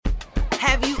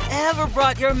Have you ever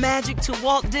brought your magic to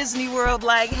Walt Disney World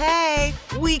like, hey,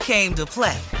 we came to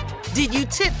play? Did you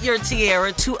tip your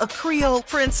tiara to a Creole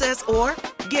princess or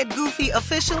get goofy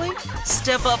officially?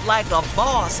 Step up like a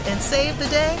boss and save the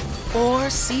day? Or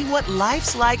see what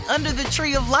life's like under the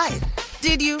tree of life?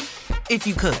 Did you? If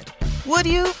you could. Would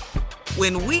you?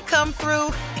 When we come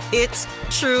through, it's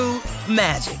true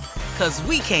magic. 'Cause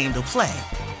we came to play.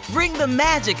 Bring the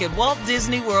magic at Walt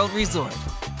Disney World Resort.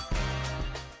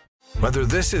 Whether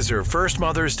this is her first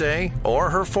Mother's Day or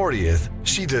her 40th,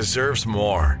 she deserves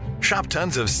more. Shop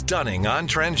tons of stunning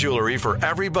on-trend jewelry for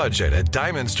every budget at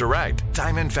Diamonds Direct.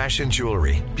 Diamond fashion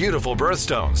jewelry, beautiful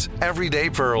birthstones,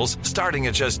 everyday pearls starting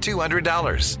at just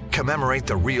 $200. Commemorate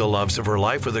the real loves of her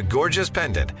life with a gorgeous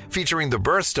pendant featuring the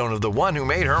birthstone of the one who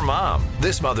made her mom.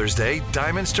 This Mother's Day,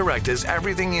 Diamonds Direct is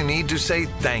everything you need to say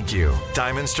thank you.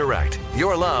 Diamonds Direct,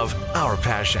 your love, our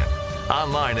passion.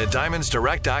 Online at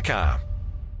diamondsdirect.com.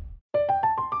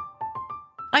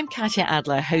 I'm Katya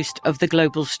Adler, host of The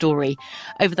Global Story.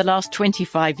 Over the last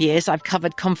 25 years, I've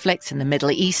covered conflicts in the Middle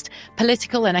East,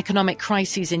 political and economic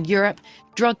crises in Europe,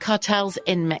 drug cartels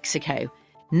in Mexico.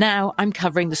 Now I'm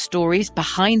covering the stories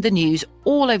behind the news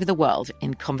all over the world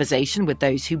in conversation with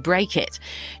those who break it.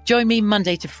 Join me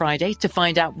Monday to Friday to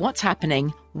find out what's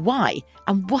happening, why,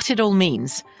 and what it all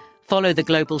means. Follow The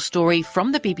Global Story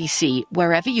from the BBC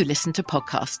wherever you listen to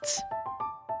podcasts.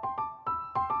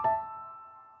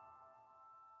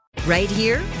 Right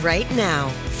here, right now.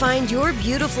 Find your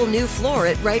beautiful new floor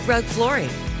at Right Rug Flooring.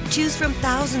 Choose from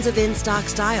thousands of in-stock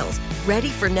styles, ready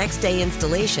for next day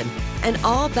installation, and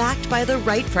all backed by the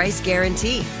right price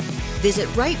guarantee. Visit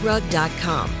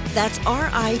rightrug.com. That's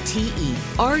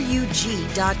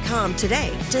RITERUG.com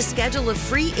today to schedule a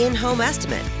free in-home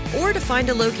estimate or to find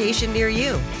a location near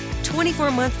you.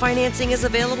 24-month financing is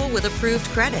available with approved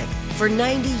credit. For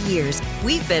 90 years,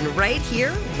 we've been right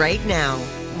here, right now.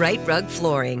 Right Rug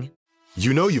Flooring.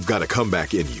 You know you've got a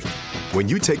comeback in you. When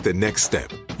you take the next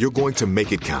step, you're going to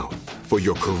make it count. For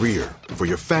your career, for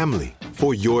your family,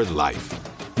 for your life.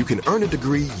 You can earn a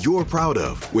degree you're proud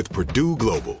of with Purdue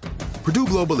Global. Purdue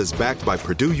Global is backed by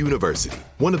Purdue University,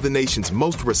 one of the nation's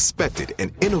most respected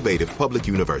and innovative public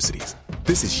universities.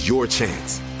 This is your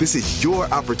chance. This is your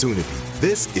opportunity.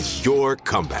 This is your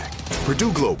comeback.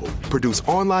 Purdue Global, Purdue's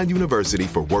online university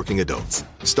for working adults.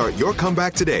 Start your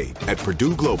comeback today at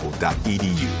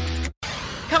purdueglobal.edu.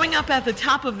 Coming up at the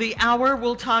top of the hour,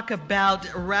 we'll talk about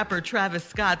rapper Travis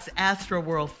Scott's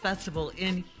Astroworld Festival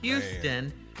in Houston.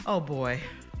 Man. Oh boy,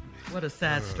 what a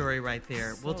sad story right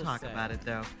there. We'll talk about it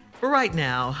though. But right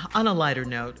now, on a lighter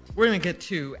note, we're going to get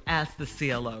to Ask the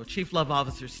CLO. Chief Love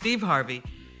Officer Steve Harvey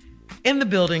in the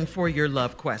building for your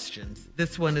love questions.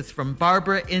 This one is from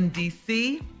Barbara in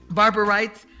D.C. Barbara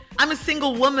writes, I'm a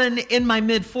single woman in my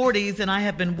mid-40s and I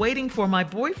have been waiting for my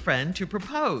boyfriend to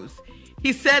propose.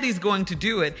 He said he's going to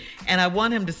do it, and I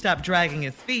want him to stop dragging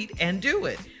his feet and do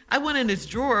it. I went in his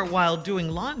drawer while doing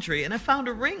laundry, and I found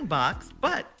a ring box,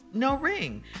 but no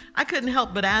ring. I couldn't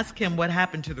help but ask him what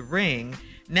happened to the ring.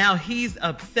 Now he's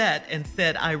upset and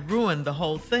said I ruined the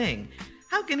whole thing.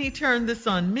 How can he turn this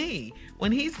on me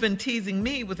when he's been teasing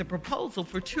me with a proposal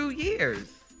for 2 years?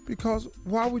 Because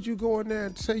why would you go in there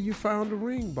and say you found a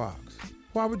ring box?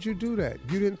 Why would you do that?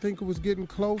 You didn't think it was getting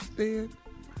close then?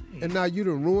 And now you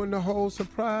done ruined the whole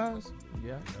surprise?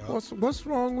 Yeah. What's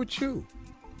wrong with you?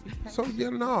 So, he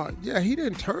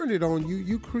didn't turn it on you.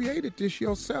 You created this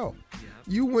yourself.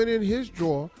 You went in his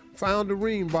drawer, found the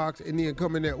ring box, and then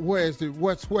come in there, where's the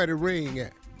ring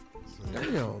at?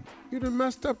 Damn, you done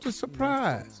messed up the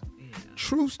surprise. Yeah.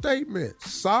 True statement.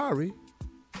 Sorry.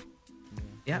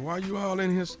 Yep. Why you all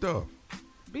in his stuff?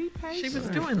 Be patient. She was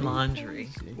doing laundry.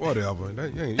 Whatever.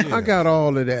 I got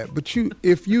all of that. But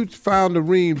if you found the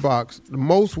ring box,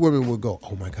 most women would go,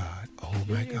 oh my God,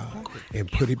 and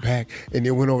put it back. And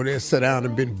then went over there and sat down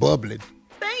and been bubbling.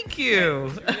 Thank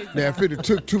you. Now, if it had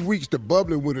took 2 weeks, the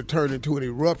bubbling would have turned into an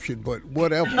eruption, but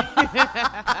whatever.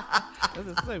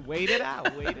 Wait it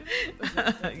out.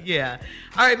 Yeah.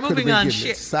 All right, moving on.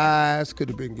 Getting size, could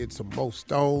have been getting some more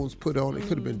stones put on it,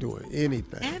 could have been doing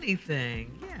anything.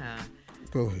 Anything, yeah.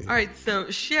 Go ahead. All right, so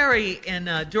Sherry in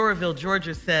Doraville,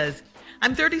 Georgia says,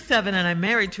 I'm 37 and I'm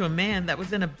married to a man that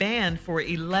was in a band for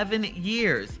 11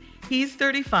 years. He's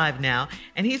 35 now,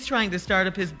 and he's trying to start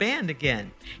up his band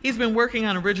again. He's been working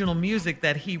on original music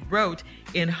that he wrote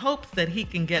in hopes that he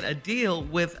can get a deal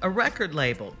with a record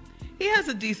label. He has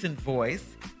a decent voice,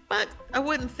 but I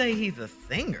wouldn't say he's a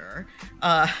singer.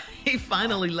 He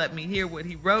finally let me hear what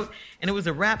he wrote, and it was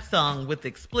a rap song with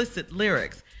explicit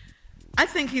lyrics. I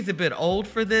think he's a bit old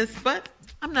for this, but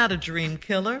I'm not a dream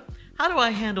killer. How do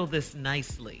I handle this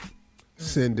nicely?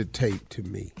 Send the tape to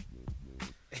me.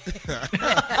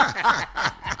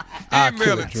 I'll Email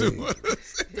kill a it to dream.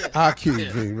 us. I'll kill a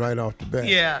dream right off the bat.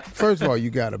 Yeah. First of all, you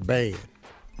got a band.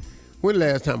 When the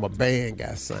last time a band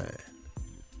got signed?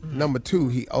 Number two,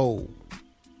 he old.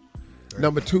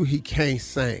 Number two, he can't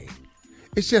sing.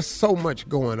 It's just so much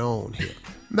going on here.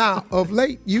 Now, of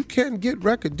late, you can get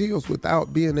record deals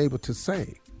without being able to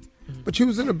sing. But you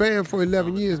was in a band for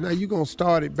 11 years. Now you're going to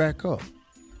start it back up.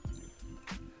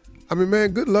 I mean,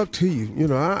 man, good luck to you. You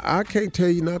know, I can't tell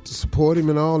you not to support him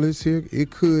and all this here.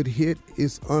 It could hit.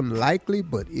 It's unlikely,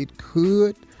 but it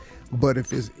could. But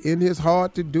if it's in his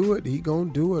heart to do it, he going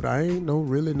to do it. I ain't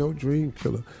really no dream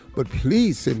killer. But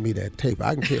please send me that tape.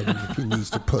 I can tell him if he needs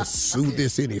to pursue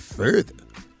this any further.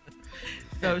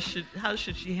 So how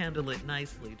should she handle it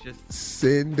nicely? Just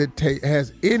send the tape.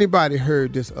 Has anybody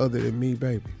heard this other than me,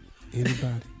 baby?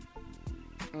 Anybody?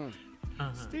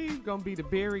 Steve gonna be the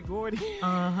Barry Gordy.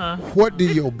 What do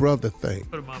your brother think?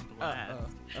 put him on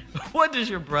blast. What does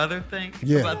your brother think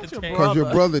Yeah, about the tape? because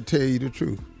your brother tell you the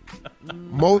truth.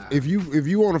 Most, if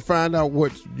you want to find out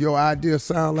what your idea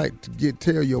sound like,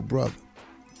 tell your brother.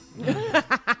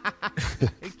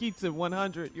 It keeps it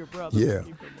 100. Your brother. Yeah.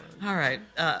 Keep it 100. All right.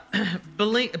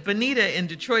 Benita in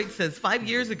Detroit says, 5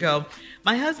 years ago,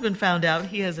 my husband found out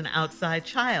he has an outside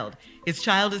child. His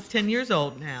child is 10 years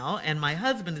old now, and my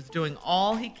husband is doing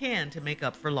all he can to make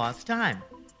up for lost time.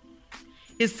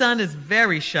 His son is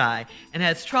very shy and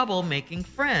has trouble making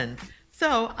friends.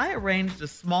 So I arranged a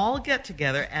small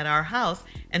get-together at our house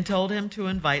and told him to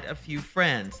invite a few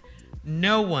friends.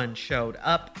 No one showed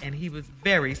up, and he was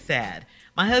very sad.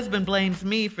 My husband blames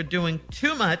me for doing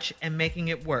too much and making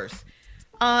it worse.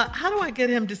 How do I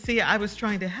get him to see I was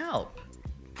trying to help?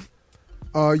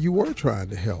 You were trying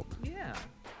to help. Yeah.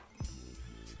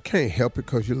 Can't help it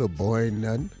because your little boy ain't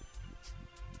nothing.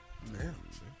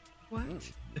 What?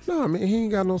 No, I mean, he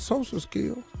ain't got no social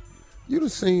skills. You done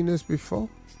seen this before.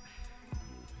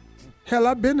 Hell,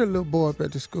 I been a little boy up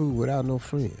at the school without no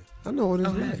friend. I know what it's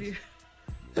like. Have you?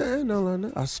 Yeah, I know like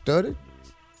that. I studied.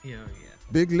 Yeah.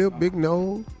 Big lip, big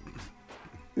nose.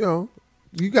 You know,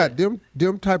 you got them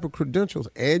type of credentials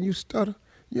and you stutter.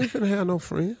 You ain't finna have no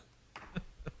friend.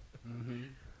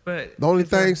 But The only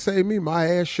thing saved me, my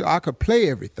ass sure I could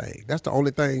play everything. That's the only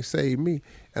thing saved me.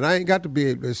 And I ain't got to be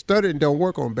able to study and don't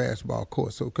work on basketball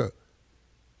court. So, cause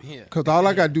all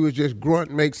I got to do is just grunt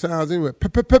and make sounds anyway.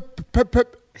 Pip, pip, pip, pip,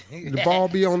 pip. The ball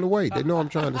be on the way. They know I'm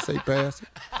trying to say pass it.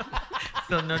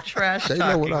 So no trash They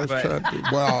talking. know what I was but trying to do.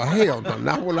 Well, hell no,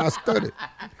 not when I studied.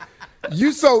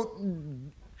 You so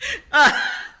you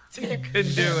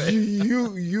couldn't do it.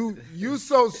 you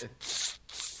so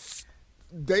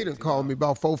they done called me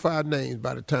about 4 or 5 names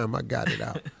by the time I got it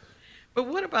out. But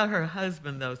what about her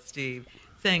husband, though, Steve,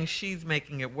 saying she's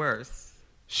making it worse?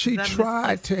 She That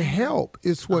tried to help.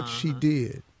 It's what she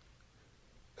did.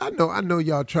 I know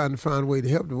y'all trying to find a way to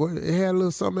help. They had a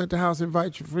little something at the house,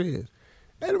 invite your friends.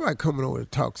 Ain't nobody coming over to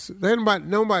talk. Ain't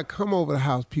nobody come over the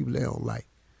house people they don't like.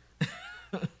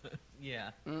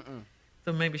 Yeah.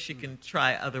 So maybe she can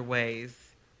try other ways.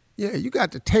 Yeah, you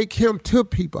got to take him to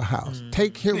people's house.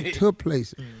 Take him to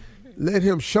places. Let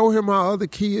him show him how other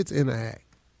kids interact.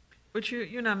 But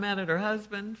you're not mad at her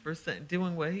husband for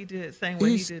doing what he did, saying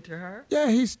what he did to her? Yeah,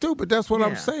 he's stupid. That's what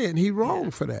I'm Yeah. saying. He wrong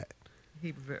for that.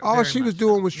 He All very she was much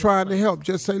doing so. was trying to help.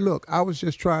 Just say, look, I was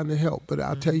just trying to help. But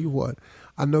I'll tell you what,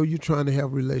 I know you're trying to have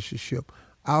a relationship.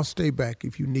 I'll stay back.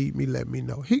 If you need me, let me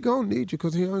know. He going to need you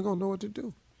because he ain't going to know what to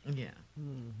do. Yeah.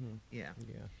 Yeah.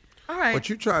 All right. But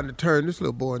you trying to turn this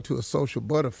little boy into a social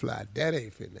butterfly. That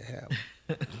ain't finna happen.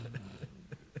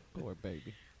 Poor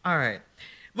baby. All right.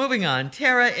 Moving on.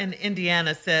 Tara in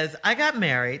Indiana says, I got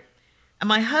married and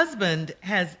my husband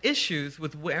has issues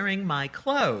with wearing my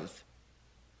clothes.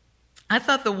 I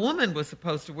thought the woman was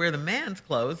supposed to wear the man's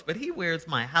clothes, but he wears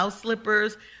my house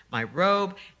slippers, my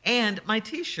robe, and my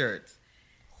T-shirts.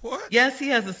 What? Yes, he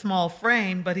has a small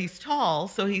frame, but he's tall,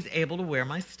 so he's able to wear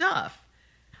my stuff.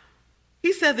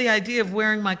 He said the idea of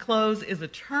wearing my clothes is a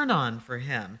turn-on for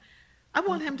him. I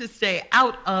want him to stay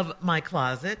out of my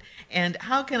closet, and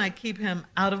how can I keep him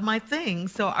out of my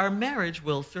things so our marriage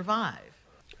will survive?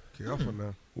 Careful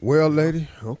now. Well, lady,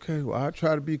 okay, well, I'll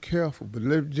try to be careful. But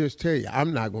let me just tell you,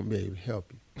 I'm not going to be able to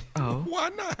help you. Oh. Why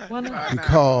not? Why not?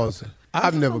 Because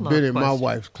I've is never a love been in my question.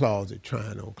 wife's closet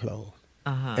trying on clothes.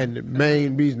 Uh-huh. And the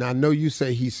main reason, I know you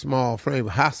say he's small frame,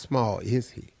 but how small is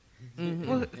he?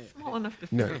 Well, it's small enough to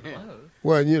fit No. your clothes.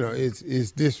 Well, you know,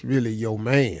 is this really your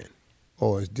man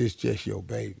or is this just your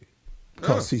baby?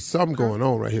 Because see, something going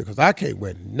on right here because I can't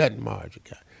wear nothing Marjorie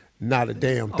got. Not a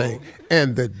damn thing.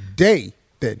 And the day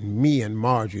that me and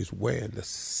Marjorie's wearing the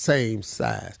same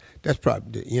size, that's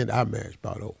probably the end of our marriage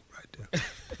about over right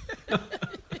there.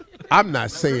 I'm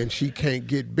not saying she can't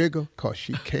get bigger, because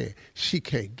she can. She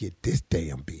can't get this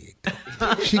damn big.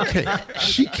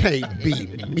 She can't be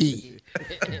me.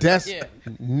 That's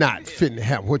not finna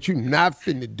happen. What you not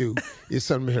finna do is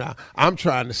something. I'm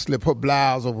trying to slip her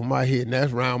blouse over my head, and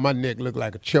that's round my neck look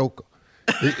like a choker.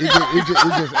 It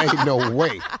just ain't no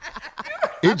way.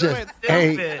 It just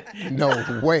ain't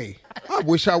no way. I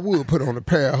wish I would put on a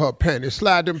pair of her panties.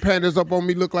 Slide them panties up on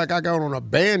me, look like I got on a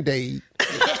Band-Aid.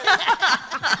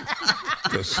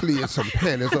 Just slid some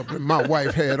panties up that my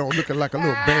wife had on, looking like a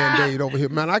little Band-Aid over here.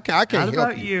 Man, I can't help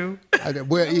about you.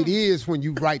 Well, it is when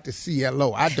you write the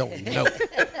CLO. I don't know.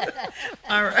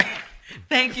 All right.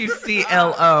 Thank you,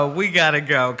 CLO. We got to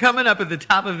go. Coming up at the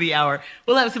top of the hour,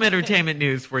 we'll have some entertainment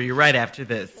news for you right after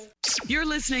this. You're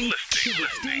listening to the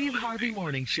Steve Harvey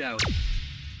Morning Show.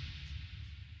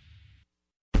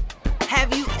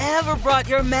 Have you ever brought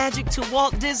your magic to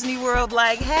Walt Disney World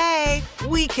like, hey,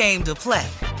 we came to play?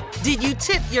 Did you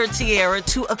tip your tiara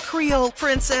to a Creole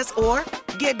princess or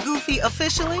get goofy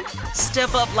officially?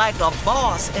 Step up like a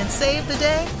boss and save the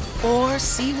day? Or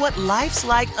see what life's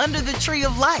like under the tree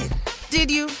of life?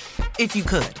 Did you? If you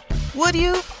could. Would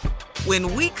you?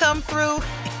 When we come through,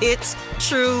 it's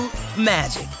true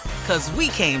magic. 'Cause we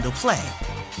came to play.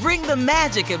 Bring the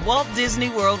magic at Walt Disney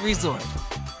World Resort.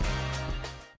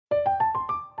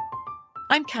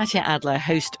 I'm Katya Adler,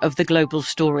 host of The Global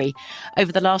Story.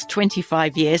 Over the last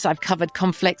 25 years, I've covered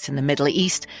conflicts in the Middle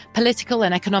East, political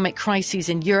and economic crises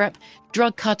in Europe,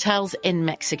 drug cartels in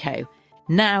Mexico.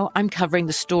 Now I'm covering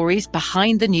the stories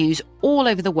behind the news all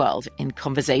over the world in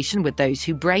conversation with those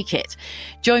who break it.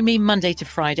 Join me Monday to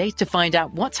Friday to find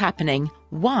out what's happening,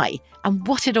 why, and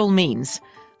what it all means.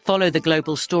 Follow The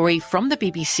Global Story from the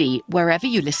BBC wherever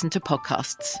you listen to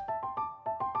podcasts.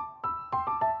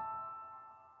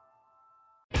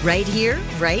 Right here,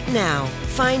 right now.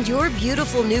 Find your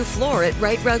beautiful new floor at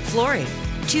Right Rug Flooring.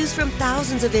 Choose from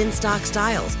thousands of in-stock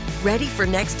styles, ready for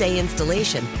next day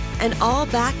installation, and all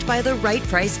backed by the right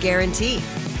price guarantee.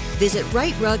 Visit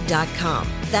rightrug.com.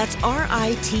 That's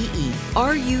RITERUG.com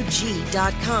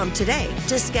today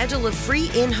to schedule a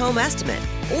free in-home estimate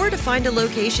or to find a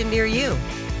location near you.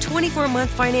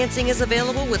 24-month financing is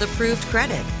available with approved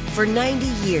credit. For 90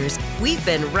 years, we've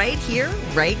been right here,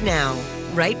 right now.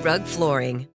 Right Rug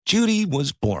Flooring. Judy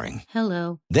was boring.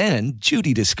 Hello. Then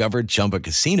Judy discovered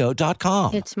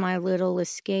ChumbaCasino.com. It's my little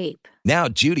escape. Now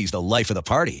Judy's the life of the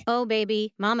party. Oh,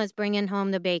 baby, mama's bringing home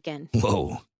the bacon.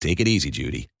 Whoa, take it easy,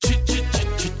 Judy.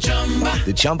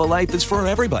 The Chumba life is for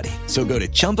everybody. So go to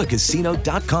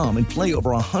ChumbaCasino.com and play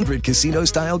over 100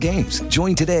 casino-style games.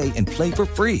 Join today and play for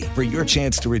free for your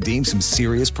chance to redeem some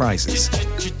serious prizes.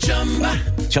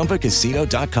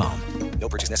 ChumbaCasino.com. No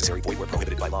purchase necessary. Void where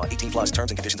prohibited by law. 18+ terms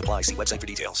and conditions apply. See website for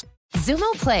details.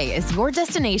 Xumo Play is your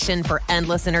destination for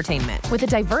endless entertainment. With a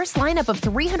diverse lineup of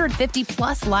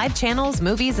 350+ live channels,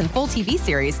 movies, and full TV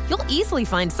series, you'll easily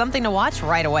find something to watch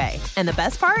right away. And the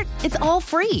best part? It's all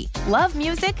free. Love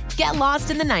music? Get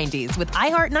lost in the 90s with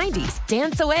iHeart 90s.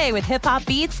 Dance away with hip-hop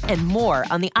beats and more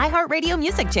on the iHeartRadio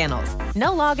music channels.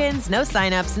 No logins, no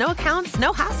signups, no accounts,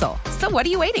 no hassle. So what are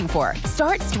you waiting for?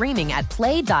 Start streaming at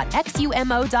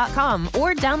play.xumo.com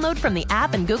or download from the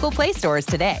app and Google Play stores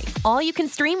today. All you can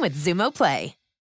stream with Xumo Play.